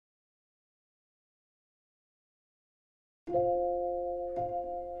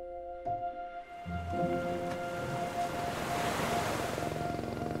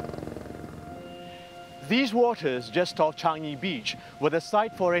These waters just off Changi Beach were the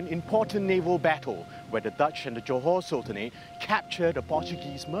site for an important naval battle where the Dutch and the Johor Sultanate captured a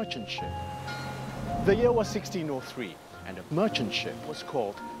Portuguese merchant ship. The year was 1603 and the merchant ship was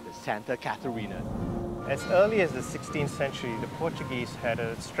called the Santa Catarina. As early as the 16th century, the Portuguese had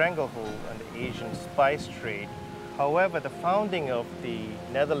a stranglehold on the Asian spice trade. However, the founding of the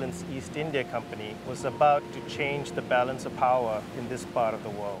Netherlands East India Company was about to change the balance of power in this part of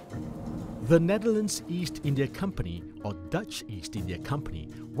the world. The Netherlands East India Company, or Dutch East India Company,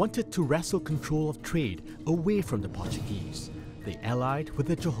 wanted to wrestle control of trade away from the Portuguese. They allied with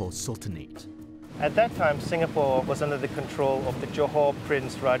the Johor Sultanate. At that time, Singapore was under the control of the Johor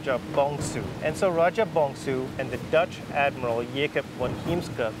Prince Raja Bongsu. And so Raja Bongsu and the Dutch Admiral Jacob von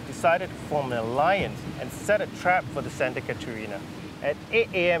Heemskerk decided to form an alliance and set a trap for the Santa Catarina. At 8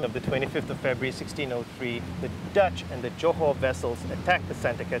 a.m. of the 25th of February 1603, the Dutch and the Johor vessels attacked the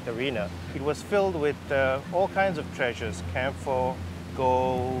Santa Catarina. It was filled with all kinds of treasures, camphor,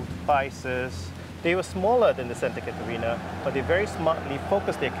 gold, spices. They were smaller than the Santa Catarina, but they very smartly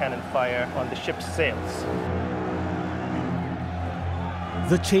focused their cannon fire on the ship's sails.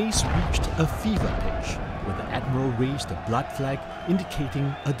 The chase reached a fever pitch when the Admiral raised a blood flag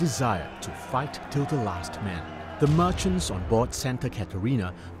indicating a desire to fight till the last man. The merchants on board Santa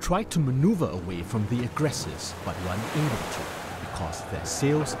Catarina tried to maneuver away from the aggressors but were unable to because their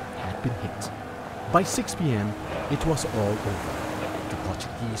sails had been hit. By 6 p.m, it was all over. The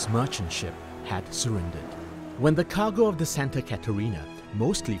Portuguese merchant ship had surrendered. When the cargo of the Santa Catarina,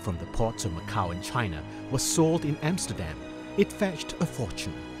 mostly from the ports of Macau and China, was sold in Amsterdam, it fetched a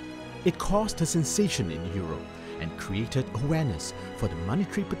fortune. It caused a sensation in Europe and created awareness for the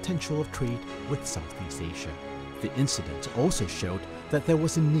monetary potential of trade with Southeast Asia. The incident also showed that there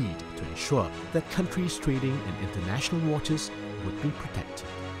was a need to ensure that countries trading in international waters would be protected.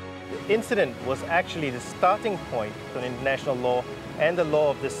 The incident was actually the starting point for international law and the law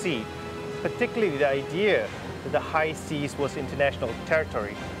of the sea, particularly the idea that the high seas was international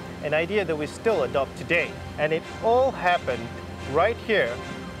territory, an idea that we still adopt today. And it all happened right here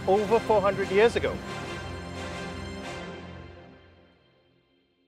over 400 years ago.